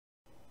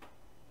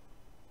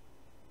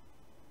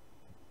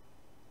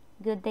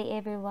Good day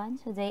everyone.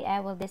 Today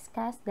I will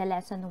discuss the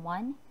lesson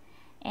 1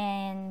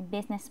 in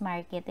business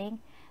marketing,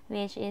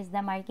 which is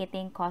the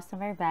marketing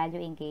customer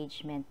value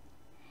engagement.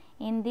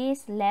 In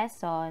this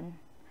lesson,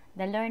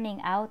 the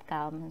learning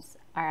outcomes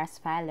are as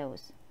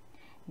follows.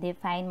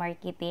 Define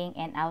marketing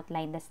and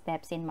outline the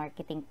steps in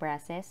marketing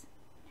process.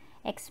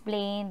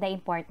 Explain the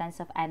importance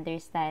of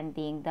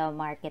understanding the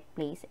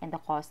marketplace and the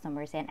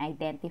customers and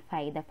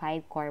identify the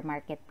 5 core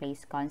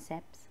marketplace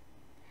concepts.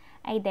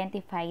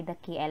 Identify the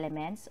key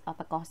elements of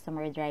a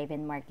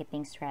customer-driven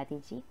marketing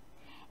strategy,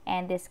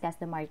 and discuss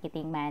the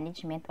marketing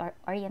management or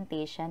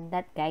orientation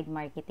that guide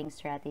marketing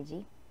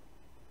strategy.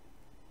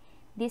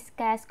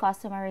 Discuss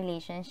customer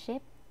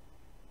relationship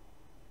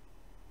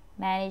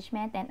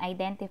management and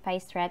identify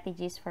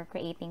strategies for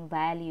creating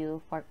value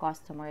for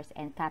customers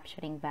and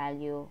capturing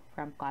value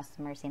from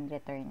customers in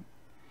return.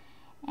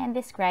 And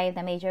describe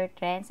the major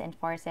trends and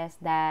forces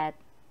that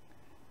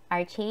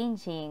are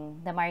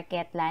changing the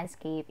market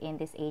landscape in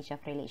this age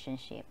of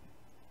relationship.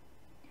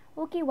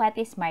 Okay, what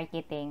is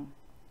marketing?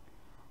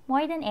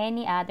 More than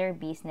any other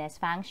business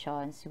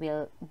functions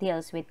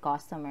deals with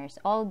customers,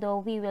 although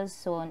we will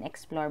soon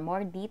explore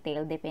more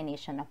detailed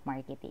definition of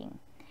marketing.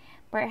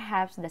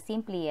 Perhaps the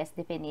simplest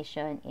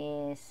definition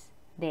is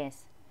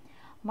this.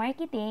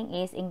 Marketing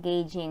is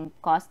engaging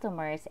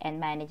customers and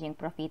managing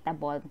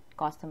profitable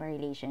customer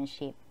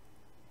relationship.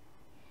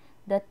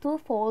 The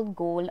twofold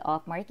goal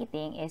of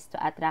marketing is to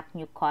attract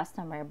new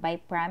customer by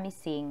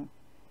promising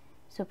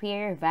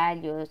superior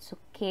value to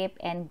keep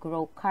and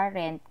grow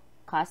current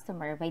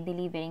customer by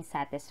delivering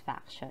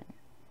satisfaction.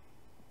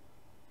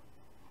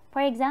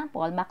 For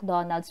example,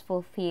 McDonald's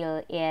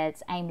fulfill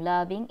its "I'm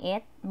loving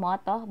it"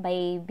 motto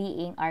by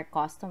being our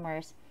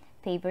customers'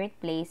 favorite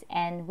place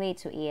and way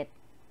to eat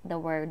the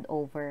world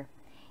over,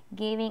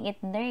 giving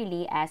it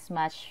nearly as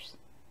much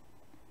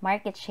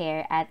market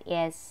share as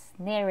its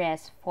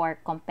nearest 4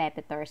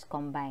 competitors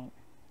combined.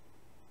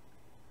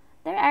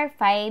 There are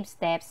 5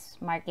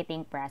 steps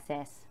marketing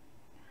process.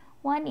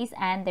 1 is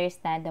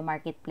understand the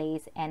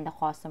marketplace and the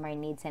customer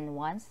needs and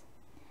wants.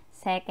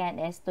 Second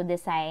is to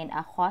design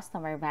a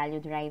customer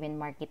value-driven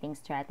marketing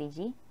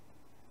strategy.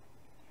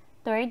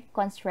 Third,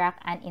 construct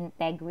an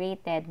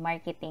integrated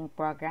marketing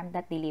program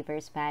that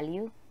delivers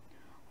value.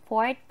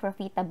 Fourth,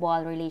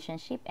 profitable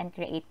relationship and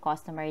create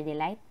customer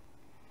delight.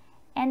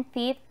 And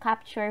fifth,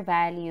 capture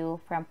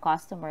value from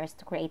customers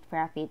to create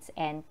profits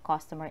and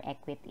customer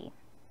equity.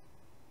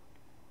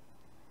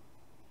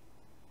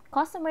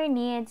 Customer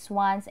needs,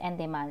 wants, and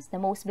demands. The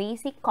most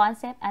basic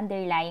concept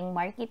underlying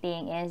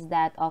marketing is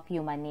that of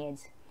human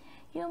needs.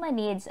 Human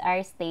needs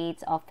are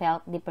states of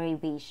health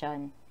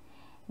deprivation.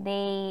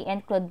 They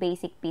include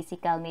basic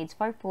physical needs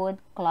for food,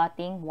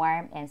 clothing,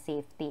 warmth, and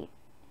safety,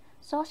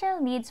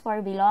 social needs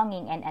for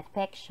belonging and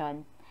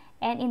affection,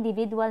 and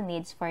individual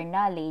needs for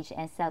knowledge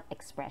and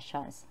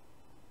self-expressions.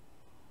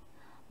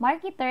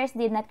 Marketers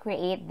did not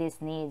create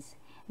these needs.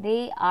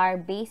 They are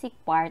basic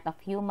part of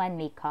human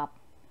makeup.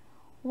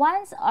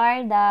 Wants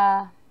are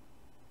the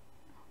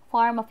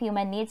form of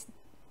human needs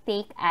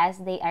take as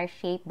they are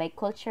shaped by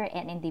culture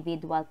and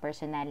individual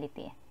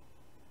personality.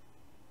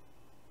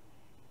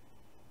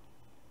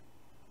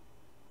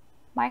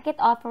 Market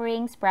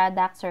offerings,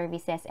 products,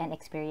 services, and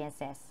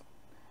experiences.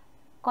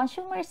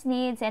 Consumers'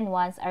 needs and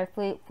wants are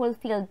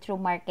fulfilled through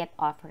market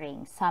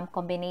offerings, some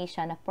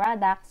combination of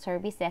products,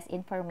 services,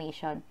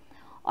 information,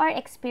 or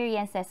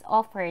experiences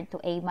offered to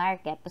a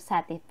market to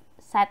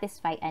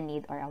satisfy a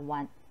need or a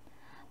want.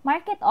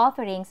 Market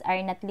offerings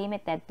are not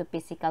limited to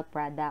physical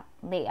product.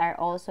 They are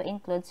also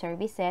include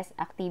services,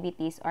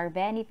 activities, or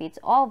benefits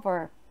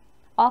offered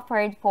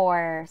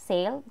for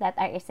sale that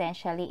are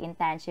essentially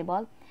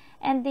intangible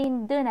and they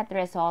do not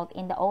result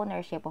in the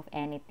ownership of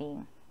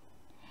anything.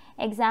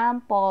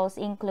 Examples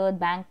include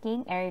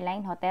banking,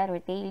 airline, hotel,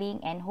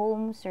 retailing, and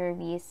home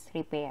service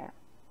repair.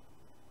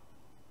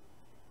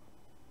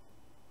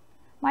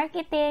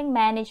 Marketing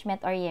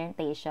management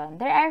orientation.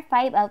 There are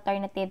 5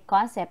 alternative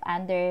concepts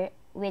under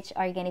which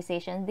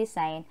organizations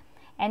design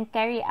and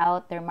carry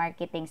out their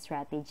marketing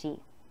strategy.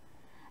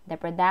 The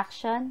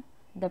production,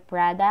 the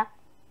product,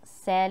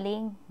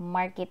 selling,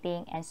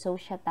 marketing, and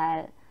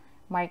societal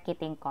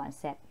marketing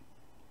concept.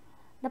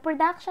 The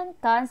production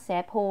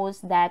concept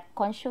holds that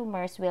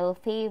consumers will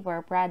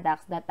favor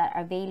products that are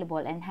available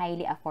and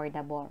highly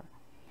affordable.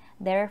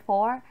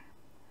 Therefore,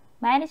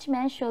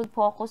 management should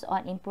focus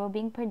on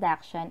improving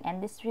production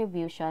and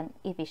distribution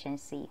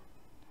efficiency.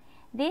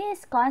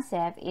 This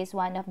concept is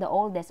one of the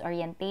oldest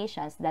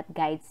orientations that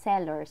guides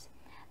sellers.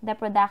 The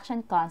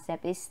production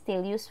concept is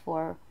still used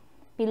for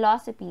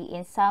philosophy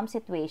in some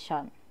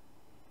situations.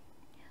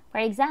 For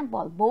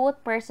example,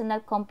 both personal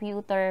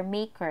computer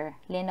maker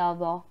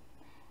Lenovo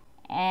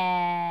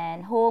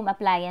and home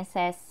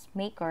appliances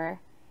maker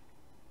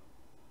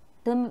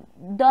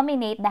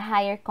dominate the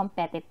higher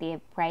competitive,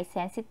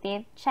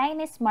 price-sensitive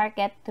Chinese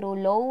market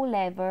through low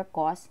labor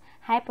costs,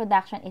 high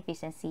production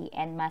efficiency,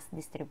 and mass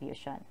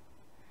distribution.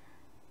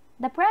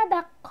 The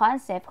product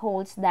concept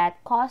holds that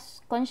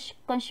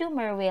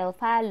consumer will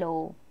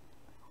follow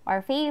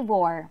or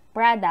favor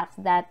products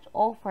that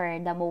offer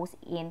the most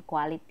in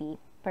quality,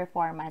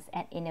 performance,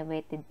 and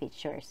innovative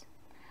features.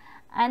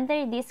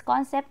 Under this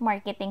concept,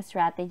 marketing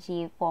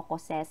strategy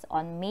focuses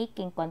on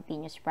making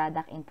continuous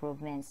product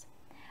improvements.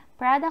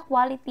 Product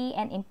quality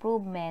and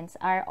improvements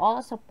are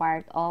also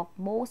part of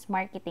most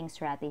marketing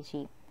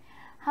strategy.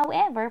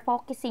 However,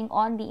 focusing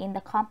only in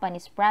the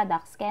company's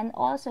products can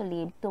also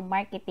lead to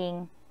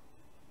marketing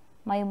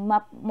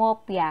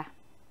myopia.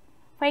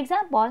 For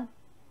example,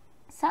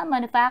 some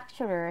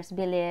manufacturers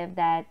believe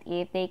that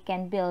if they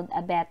can build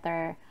a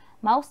better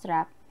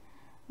mousetrap,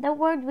 the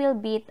world will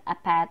beat a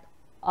path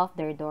of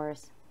their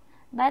doors.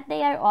 But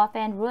they are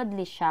often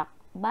rudely shocked.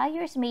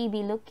 Buyers may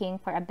be looking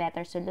for a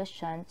better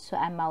solution to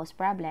a mouse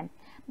problem,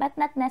 but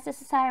not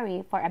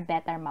necessarily for a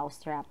better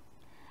mousetrap.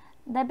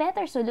 The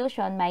better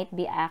solution might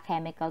be a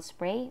chemical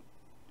spray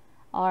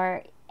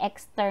or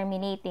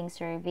exterminating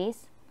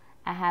service,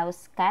 a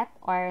house cat,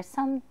 or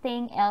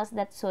something else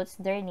that suits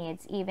their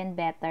needs even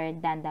better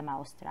than the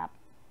mousetrap.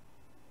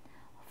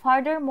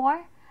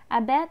 Furthermore,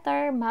 a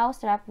better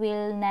mousetrap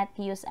will not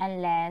use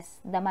unless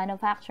the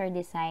manufacturer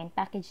design,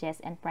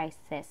 packages, and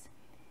prices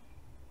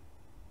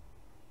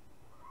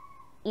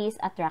is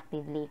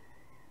attractively.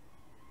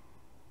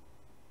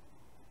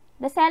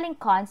 The selling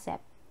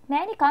concept.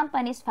 Many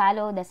companies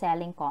follow the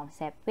selling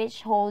concept,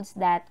 which holds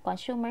that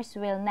consumers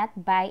will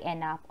not buy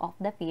enough of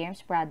the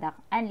firm's product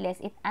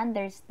unless it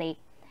undertakes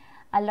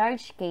a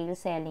large-scale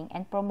selling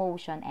and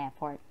promotion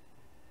effort.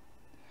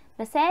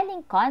 The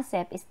selling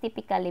concept is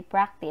typically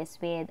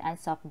practiced with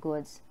unsoft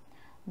goods,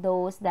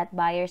 those that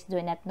buyers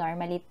do not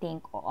normally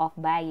think of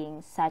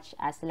buying, such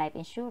as life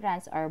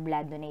insurance or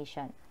blood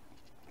donation.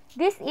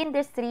 This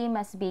industry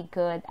must be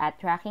good at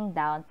tracking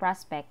down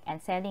prospects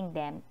and selling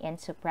them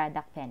into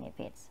product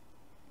benefits.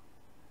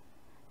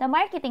 The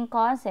marketing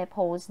concept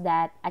holds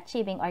that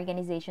achieving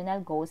organizational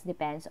goals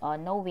depends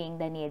on knowing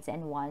the needs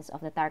and wants of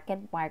the target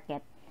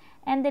market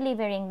and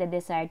delivering the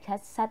desired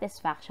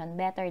satisfaction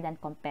better than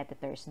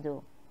competitors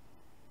do.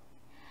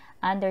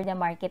 Under the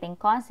marketing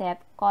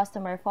concept,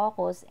 customer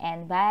focus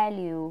and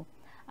value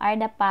are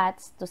the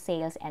paths to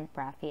sales and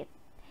profit.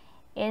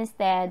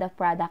 Instead of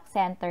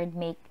product-centered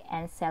make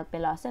and sell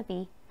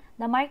philosophy,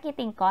 the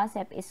marketing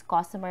concept is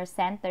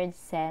customer-centered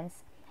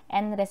sense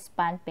and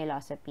respond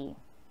philosophy.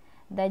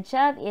 The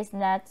job is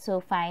not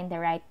to find the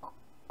right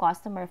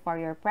customer for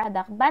your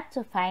product, but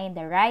to find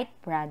the right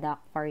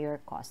product for your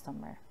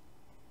customer.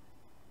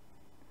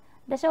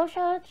 The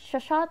societal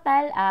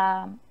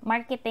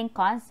marketing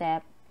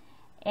concept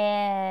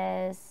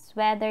is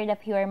whether the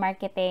pure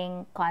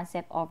marketing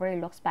concept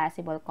overlooks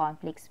possible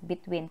conflicts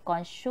between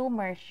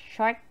consumer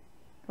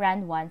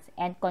short-run wants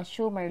and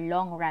consumer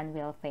long-run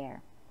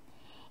welfare.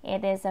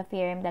 It is a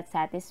firm that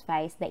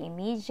satisfies the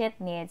immediate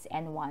needs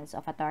and wants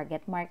of a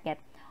target market,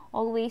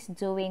 always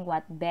doing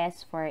what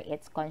best for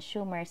its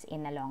consumers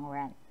in the long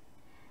run.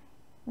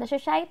 The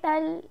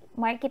societal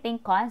marketing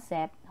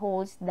concept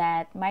holds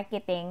that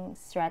marketing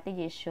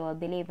strategies should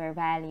deliver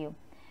value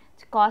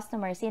to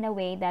customers in a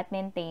way that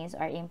maintains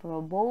or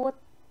improves both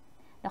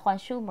the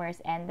consumers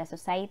and the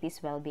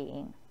society's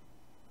well-being.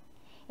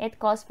 It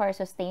calls for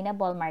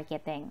sustainable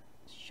marketing,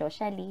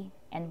 socially,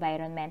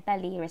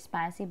 environmentally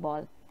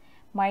responsible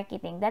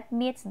marketing that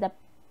meets the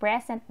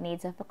present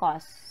needs of the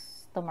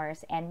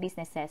customers and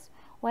businesses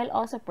while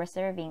also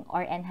preserving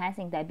or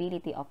enhancing the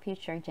ability of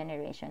future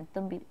generations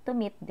to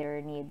meet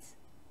their needs.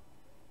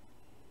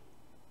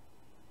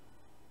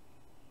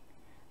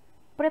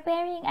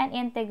 Preparing an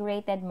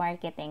integrated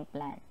marketing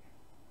plan.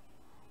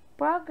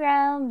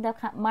 Program the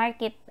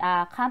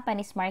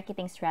company's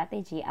marketing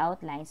strategy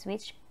outlines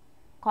which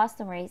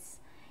customers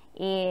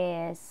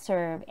is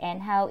served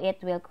and how it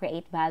will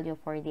create value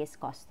for these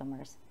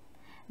customers.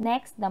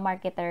 Next, the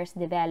marketers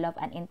develop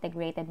an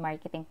integrated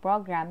marketing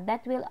program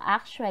that will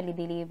actually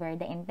deliver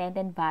the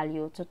intended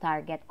value to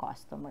target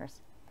customers.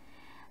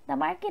 The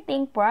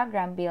marketing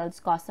program builds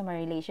customer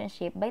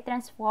relationship by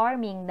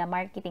transforming the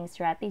marketing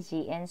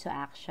strategy into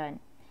action.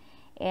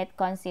 It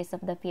consists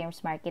of the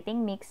firm's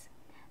marketing mix,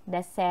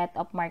 the set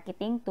of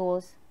marketing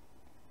tools,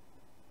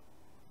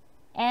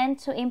 and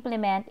to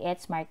implement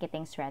its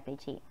marketing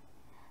strategy.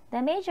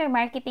 The major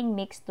marketing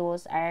mix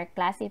tools are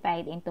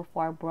classified into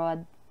four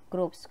broad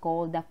groups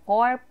called the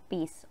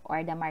 4Ps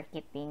or the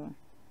marketing: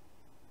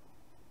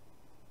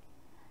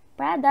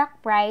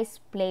 product, price,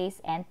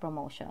 place, and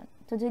promotion.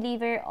 To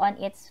deliver on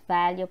its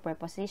value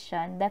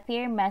proposition, the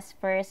firm must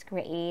first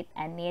create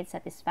a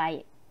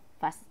need-satisfying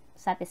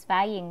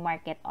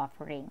market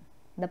offering,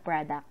 the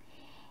product.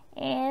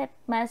 It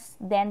must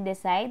then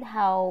decide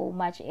how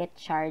much it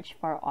charges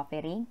for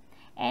offering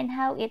and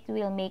how it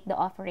will make the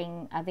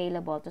offering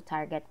available to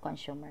target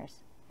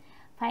consumers.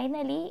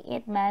 Finally,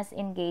 it must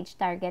engage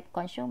target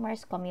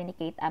consumers,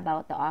 communicate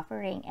about the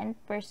offering, and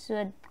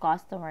pursue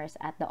customers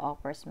at the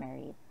offer's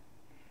merit.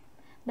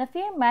 The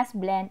firm must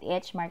blend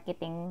each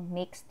marketing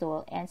mix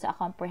tool into a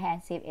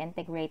comprehensive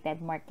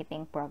integrated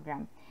marketing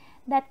program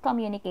that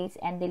communicates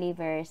and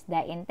delivers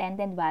the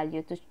intended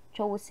value to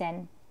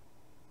chosen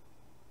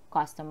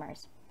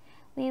customers.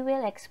 We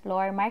will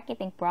explore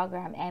marketing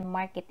program and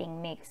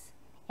marketing mix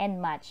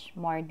and much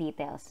more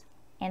details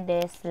in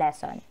this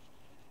lesson.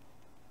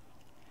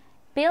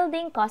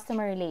 Building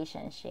customer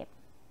relationship.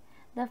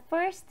 The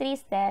first three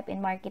steps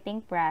in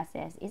marketing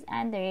process is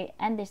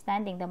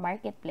understanding the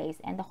marketplace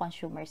and the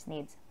consumer's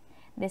needs,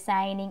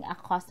 designing a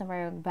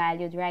customer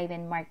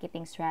value-driven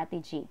marketing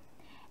strategy,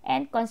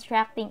 and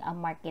constructing a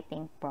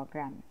marketing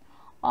program.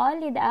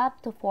 All lead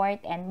up to fourth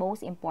and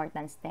most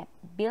important step,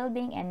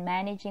 building and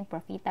managing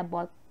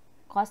profitable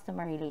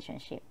customer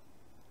relationship.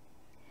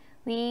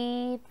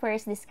 We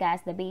first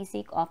discussed the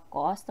basic of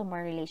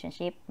customer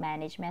relationship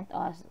management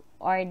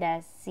or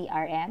the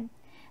CRM.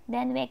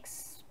 Then we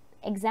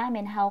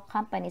examine how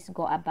companies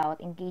go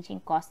about engaging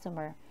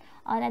customer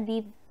on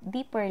a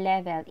deeper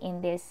level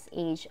in this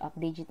age of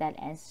digital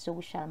and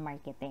social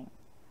marketing.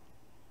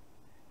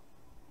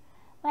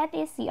 What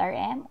is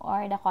CRM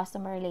or the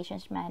customer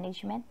relations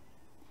management?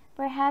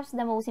 Perhaps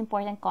the most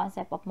important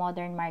concept of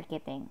modern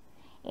marketing.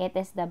 It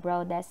is the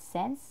broadest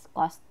sense.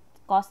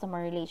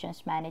 Customer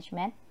relations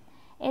management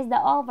is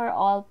the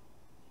overall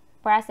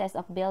process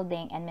of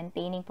building and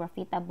maintaining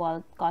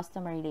profitable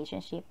customer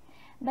relationship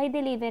by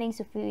delivering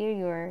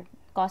superior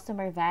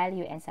customer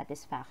value and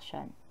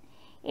satisfaction.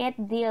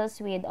 It deals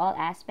with all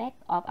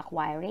aspects of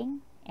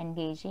acquiring,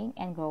 engaging,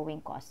 and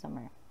growing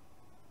customer.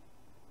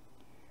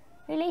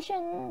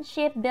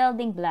 Relationship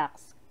building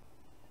blocks.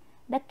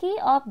 The key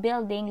of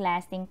building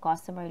lasting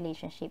customer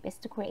relationship is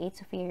to create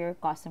superior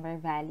customer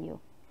value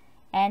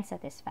and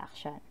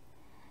satisfaction.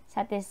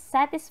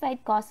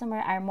 Satisfied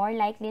customers are more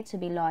likely to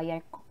be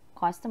loyal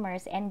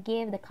customers and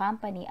give the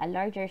company a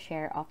larger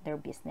share of their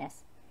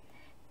business.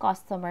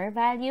 Customer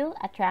value,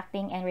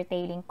 attracting and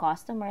retaining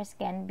customers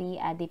can be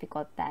a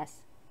difficult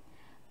task.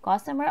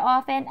 Customers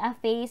often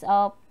face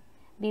a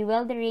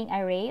bewildering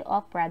array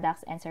of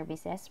products and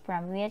services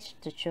from which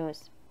to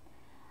choose.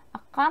 A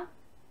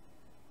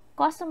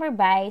customer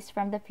buys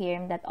from the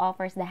firm that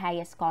offers the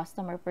highest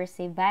customer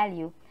perceived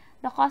value.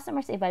 The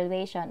customer's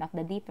evaluation of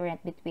the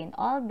difference between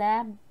all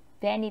the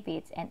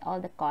benefits and all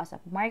the costs of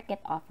market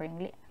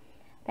offering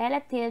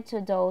relative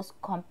to those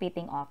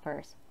competing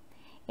offers.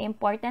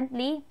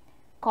 Importantly,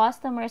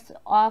 customers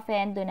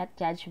often do not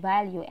judge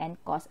value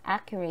and cost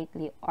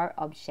accurately or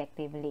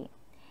objectively.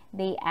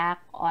 They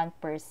act on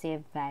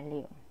perceived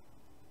value.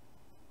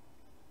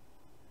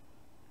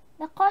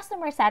 The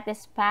customer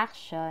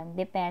satisfaction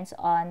depends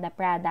on the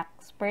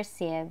product's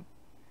perceived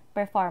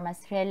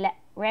performance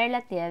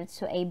relative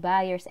to a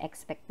buyer's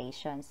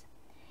expectations.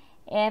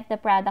 If the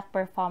product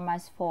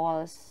performance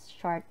falls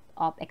short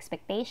of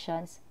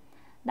expectations,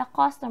 the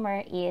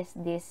customer is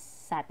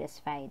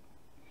dissatisfied.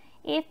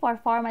 If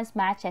performance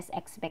matches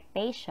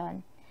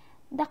expectation,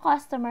 the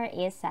customer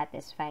is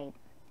satisfied.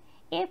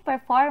 If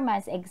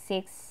performance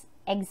exceeds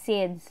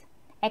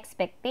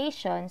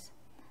expectations,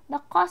 the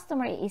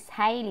customer is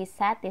highly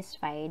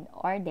satisfied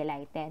or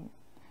delighted.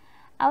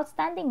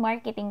 Outstanding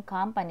marketing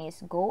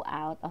companies go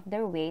out of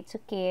their way to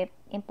keep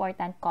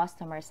important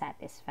customers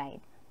satisfied.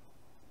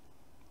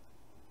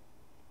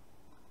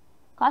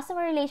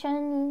 Customer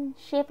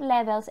relationship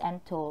levels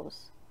and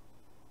tools.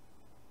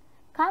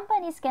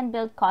 Companies can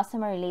build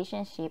customer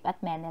relationship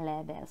at many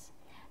levels,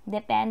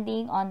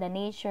 depending on the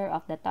nature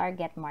of the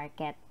target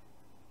market.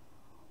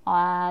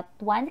 At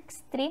one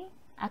extreme,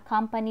 a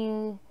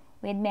company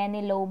with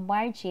many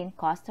low-margin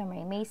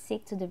customers may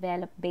seek to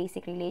develop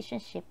basic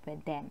relationship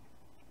with them.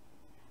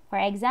 For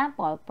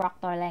example,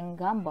 Procter &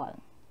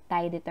 Gamble,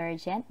 Tide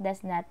detergent,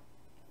 does not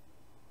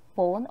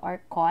phone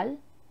or call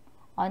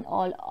on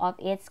all of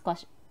its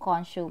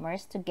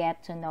consumers to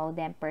get to know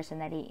them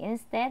personally.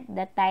 Instead,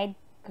 the Tide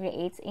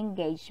creates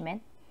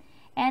engagement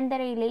and the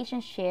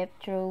relationship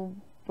through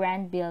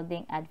brand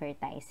building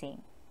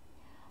advertising.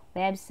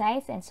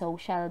 Websites and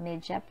social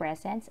media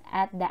presence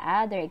at the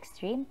other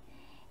extreme.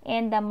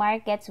 In the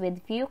markets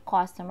with few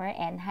customers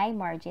and high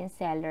margin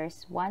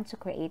sellers want to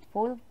create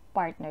full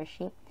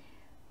partnership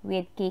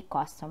with key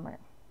customer.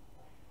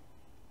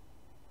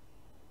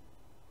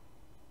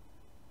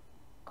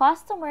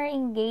 Customer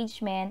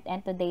engagement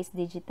and today's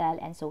digital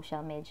and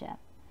social media.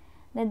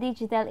 The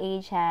digital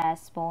age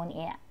has spawned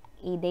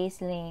a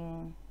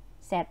dazzling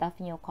set of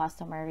new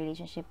customer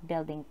relationship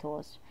building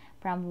tools,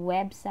 from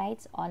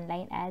websites,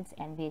 online ads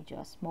and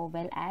videos,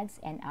 mobile ads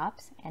and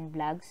apps and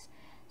blogs,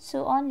 to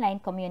online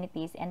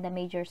communities and the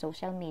major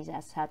social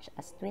media such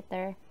as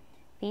Twitter,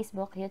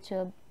 Facebook,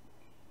 YouTube,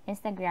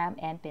 Instagram,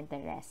 and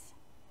Pinterest.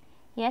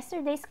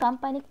 Yesterday's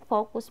company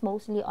focused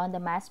mostly on the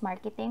mass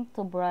marketing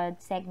to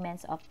broad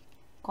segments of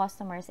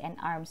customers and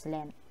arm's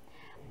length.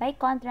 By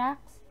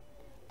contrast,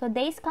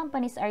 today's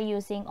companies are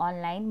using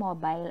online,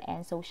 mobile,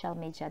 and social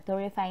media to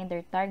refine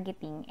their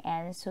targeting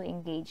and to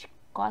engage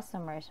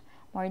customers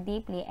more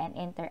deeply and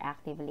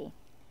interactively.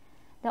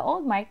 The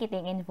old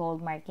marketing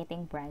involved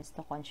marketing brands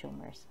to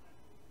consumers.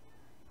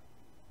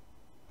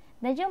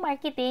 The new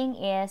marketing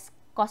is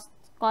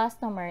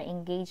customer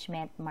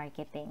engagement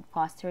marketing,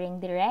 fostering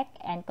direct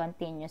and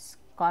continuous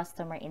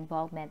customer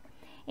involvement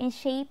in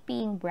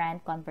shaping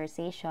brand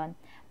conversation,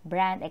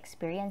 brand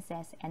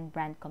experiences, and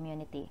brand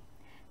community.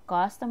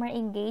 Customer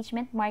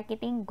engagement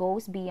marketing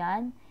goes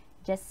beyond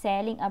just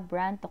selling a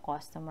brand to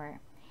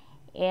customer.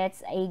 It's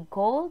a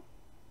goal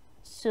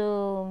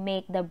to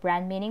make the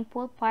brand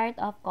meaningful part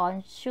of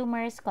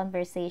consumers'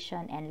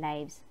 conversation and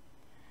lives.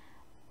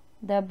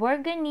 The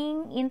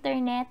burgeoning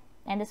internet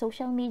and the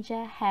social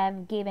media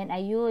have given a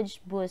huge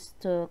boost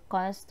to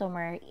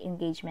customer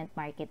engagement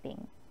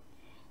marketing.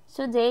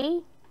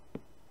 Today,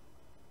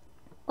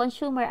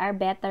 consumers are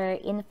better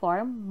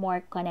informed,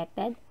 more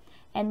connected,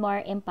 and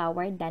more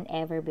empowered than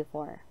ever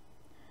before.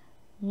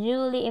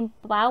 Newly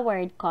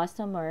empowered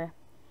customers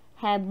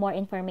have more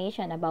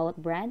information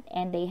about brand,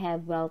 and they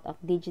have wealth of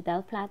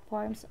digital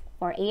platforms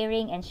for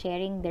airing and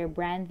sharing their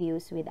brand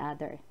views with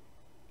others.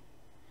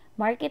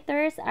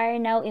 Marketers are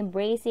now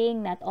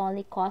embracing not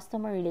only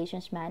customer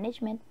relations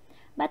management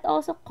but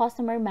also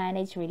customer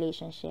managed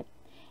relationship,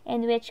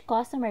 in which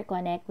customers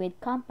connect with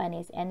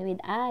companies and with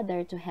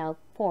others to help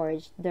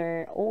forge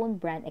their own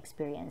brand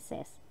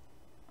experiences.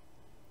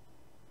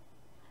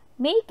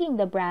 Making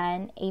the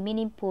brand a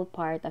meaningful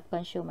part of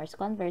consumers'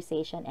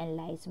 conversation and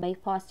lives by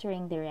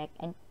fostering direct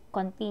and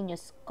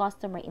continuous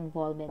customer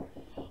involvement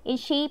in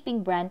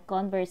shaping brand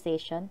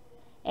conversation,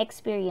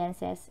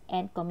 experiences,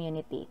 and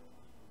community.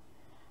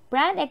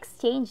 Brand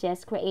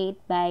exchanges created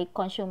by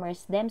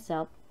consumers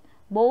themselves,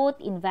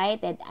 both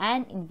invited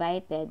and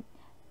uninvited,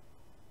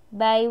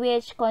 by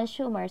which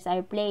consumers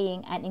are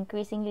playing an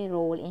increasingly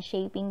role in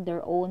shaping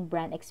their own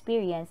brand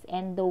experience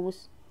and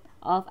those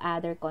of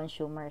other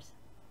consumers.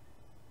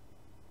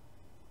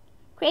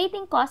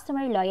 Creating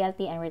customer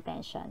loyalty and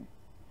retention.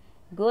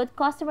 Good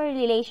customer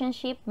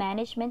relationship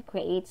management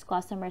creates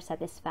customer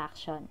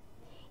satisfaction.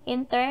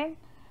 In turn,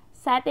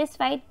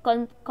 satisfied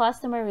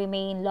customers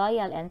remain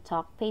loyal and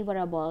talk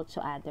favorable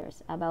to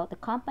others about the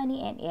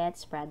company and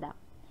its product.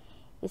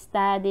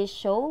 Studies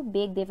show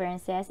big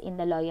differences in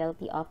the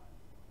loyalty of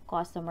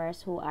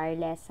customers who are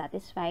less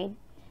satisfied,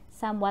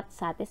 somewhat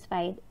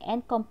satisfied,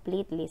 and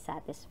completely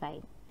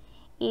satisfied.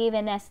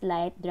 Even a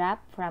slight drop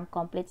from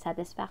complete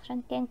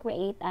satisfaction can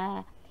create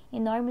an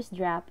enormous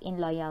drop in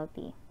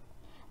loyalty.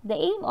 The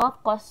aim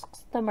of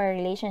customer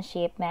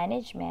relationship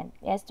management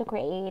is to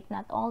create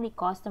not only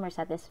customer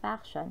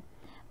satisfaction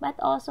but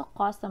also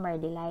customer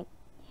delight.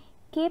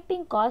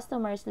 Keeping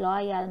customers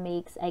loyal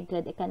makes a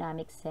good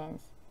economic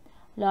sense.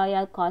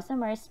 Loyal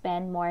customers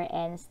spend more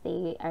and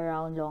stay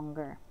around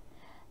longer.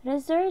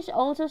 Research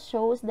also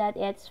shows that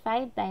it's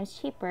 5 times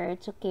cheaper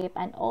to keep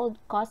an old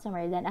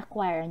customer than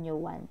acquire a new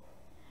one.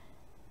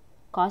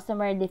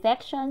 Customer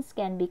defections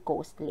can be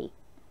costly.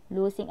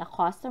 Losing a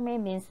customer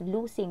means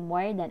losing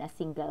more than a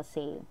single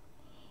sale.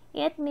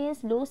 It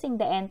means losing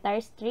the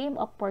entire stream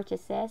of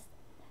purchases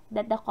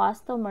that the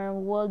customer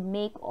would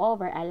make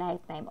over a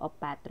lifetime of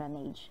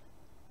patronage.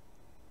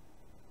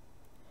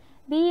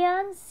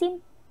 Beyond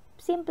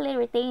simply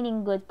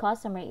retaining good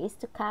customer is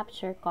to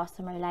capture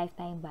customer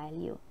lifetime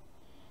value.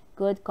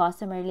 Good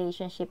customer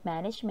relationship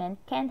management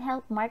can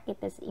help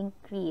marketers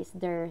increase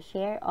their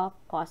share of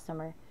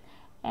customer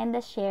and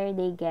the share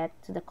they get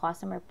to the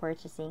customer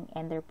purchasing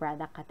and their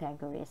product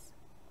categories.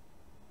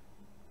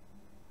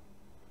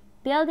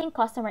 Building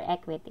customer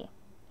equity.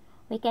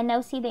 We can now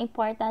see the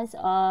importance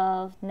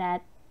of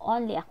not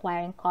only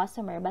acquiring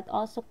customers but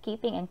also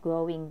keeping and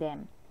growing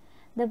them.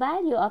 The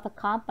value of a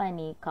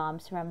company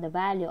comes from the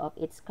value of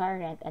its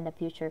current and the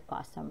future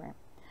customer.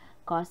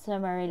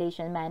 Customer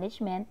relation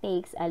management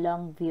takes a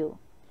long view.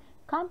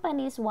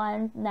 Companies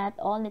want not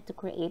only to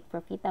create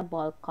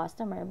profitable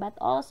customers but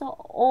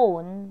also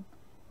own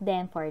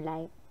them for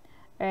life,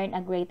 earn a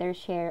greater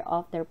share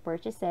of their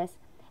purchases,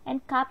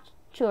 and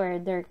capture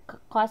their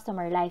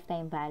customer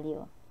lifetime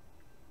value.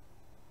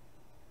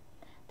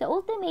 The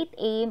ultimate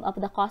aim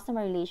of the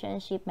customer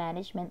relationship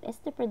management is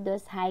to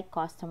produce high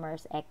customer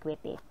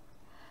equity.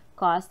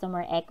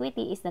 Customer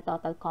equity is the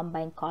total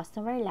combined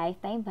customer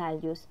lifetime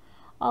values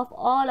of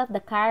all of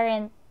the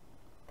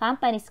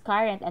company's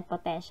current and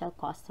potential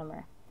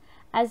customer.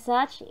 As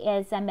such,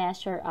 is a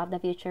measure of the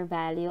future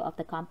value of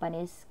the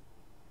company's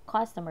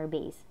customer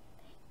base.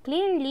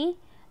 Clearly,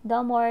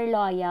 the more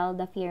loyal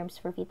the firm's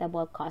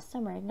profitable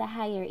customer, the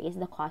higher is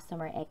the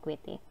customer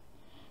equity.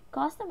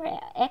 Customer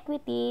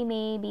equity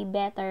may be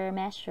better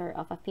measure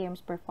of a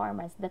firm's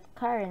performance than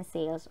current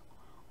sales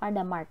or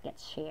the market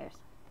shares.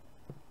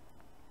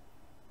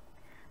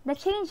 The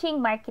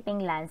changing marketing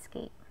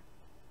landscape.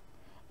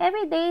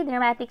 Every day,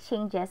 dramatic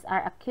changes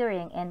are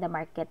occurring in the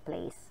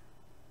marketplace.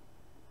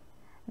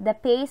 The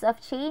pace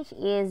of change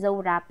is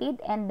so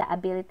rapid and the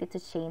ability to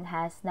change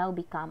has now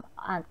become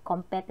a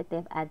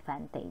competitive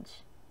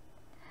advantage.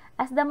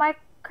 As the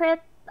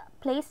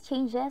marketplace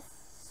changes,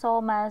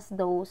 so must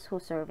those who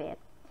serve it.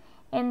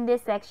 In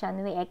this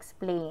section, we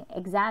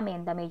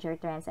examine the major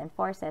trends and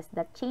forces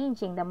that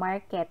changing the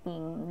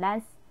marketing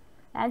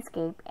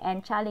landscape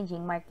and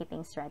challenging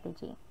marketing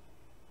strategy.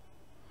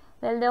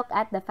 We'll look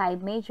at the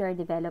 5 major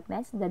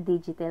developments: the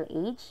digital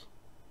age,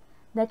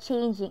 the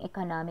changing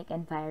economic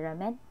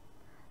environment,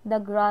 the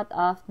growth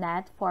of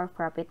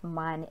not-for-profit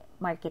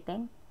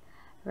marketing,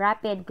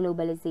 rapid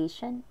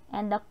globalization,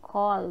 and the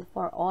call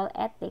for all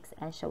ethics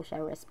and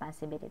social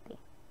responsibility.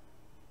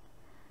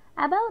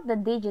 About the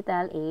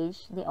digital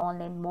age, the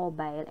online,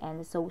 mobile,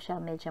 and social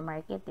media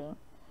marketing,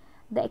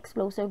 the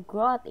explosive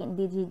growth in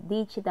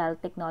digital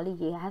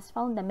technology has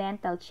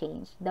fundamentally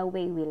changed the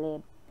way we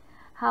live,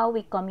 how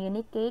we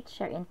communicate,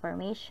 share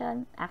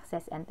information,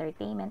 access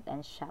entertainment,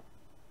 and shop.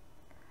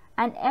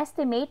 An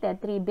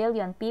estimated 3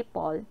 billion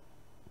people,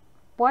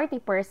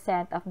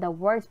 40% of the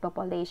world's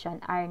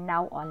population, are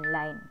now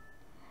online.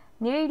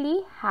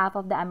 Nearly half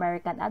of the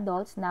American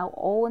adults now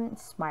own a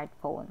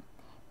smartphone.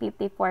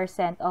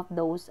 50% of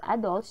those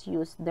adults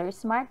use their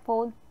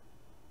smartphone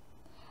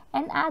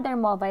and other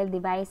mobile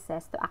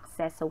devices to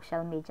access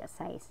social media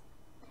sites.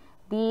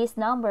 This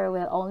number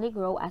will only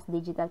grow as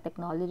digital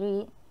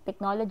technology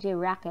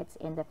rockets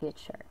in the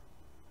future.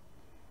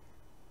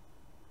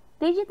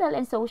 Digital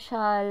and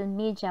social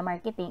media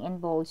marketing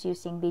involves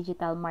using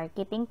digital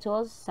marketing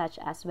tools such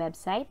as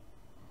website,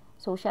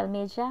 social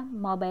media,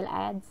 mobile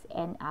ads,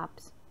 and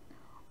apps,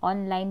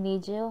 online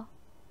video,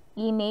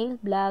 email,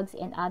 blogs,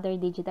 and other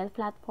digital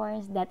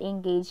platforms that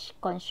engage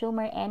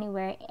consumer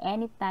anywhere,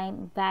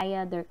 anytime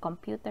via their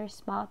computer,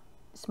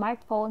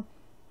 smartphone,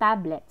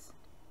 tablets,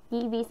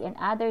 TVs, and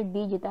other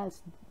digital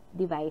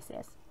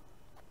devices.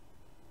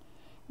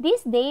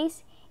 These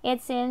days,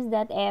 it seems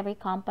that every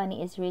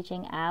company is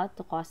reaching out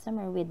to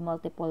customers with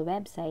multiple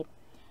websites,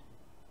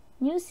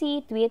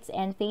 newsfeed, tweets,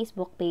 and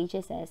Facebook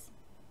pages,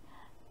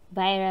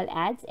 viral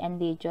ads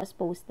and videos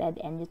posted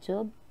on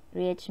YouTube,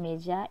 rich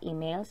media,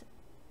 emails,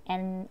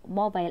 and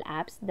mobile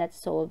apps that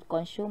solve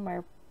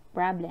consumer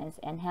problems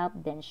and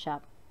help them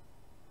shop.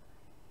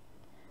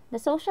 The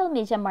social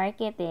media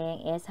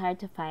marketing is hard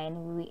to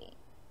find with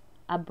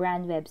a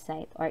brand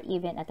website or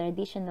even a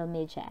traditional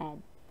media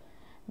ad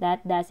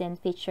that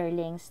doesn't feature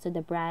links to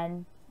the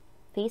brand.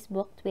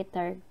 Facebook,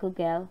 Twitter,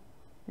 Google,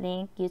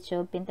 Link,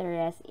 YouTube,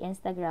 Pinterest,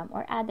 Instagram,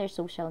 or other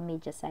social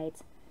media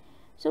sites.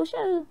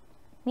 Social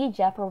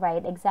media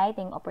provide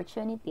exciting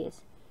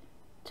opportunities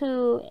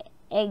to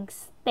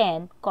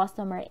extend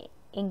customer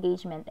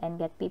engagement and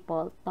get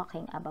people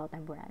talking about a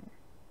brand.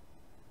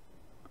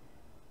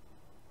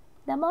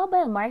 The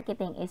mobile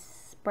marketing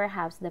is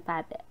perhaps the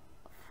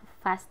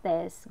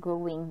fastest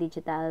growing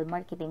digital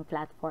marketing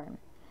platform.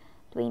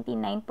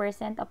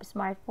 29% of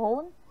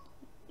smartphone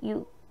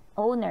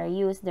owners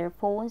use their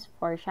phones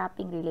for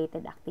shopping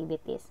related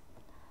activities.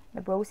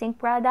 The browsing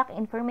product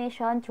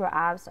information through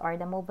apps or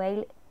the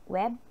mobile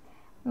web,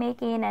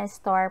 making and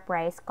store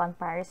price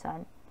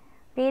comparison,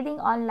 reading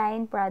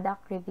online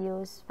product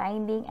reviews,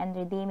 finding and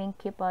redeeming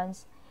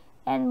coupons,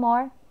 and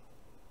more.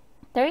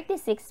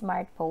 36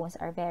 smartphones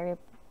are very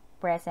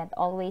present,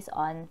 always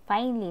on,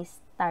 finely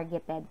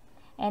targeted,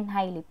 and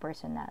highly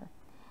personal.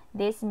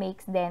 This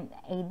makes them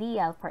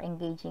ideal for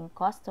engaging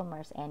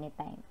customers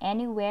anytime,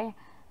 anywhere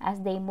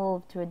as they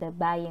move through the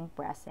buying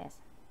process.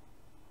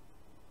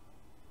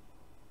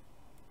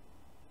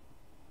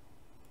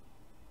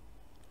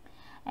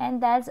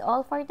 And that's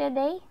all for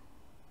today.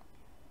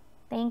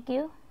 Thank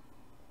you.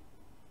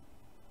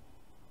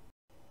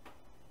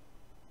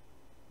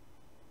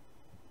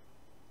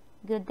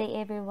 Good day,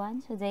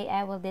 everyone. Today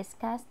I will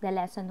discuss the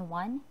lesson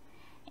 1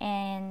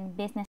 and business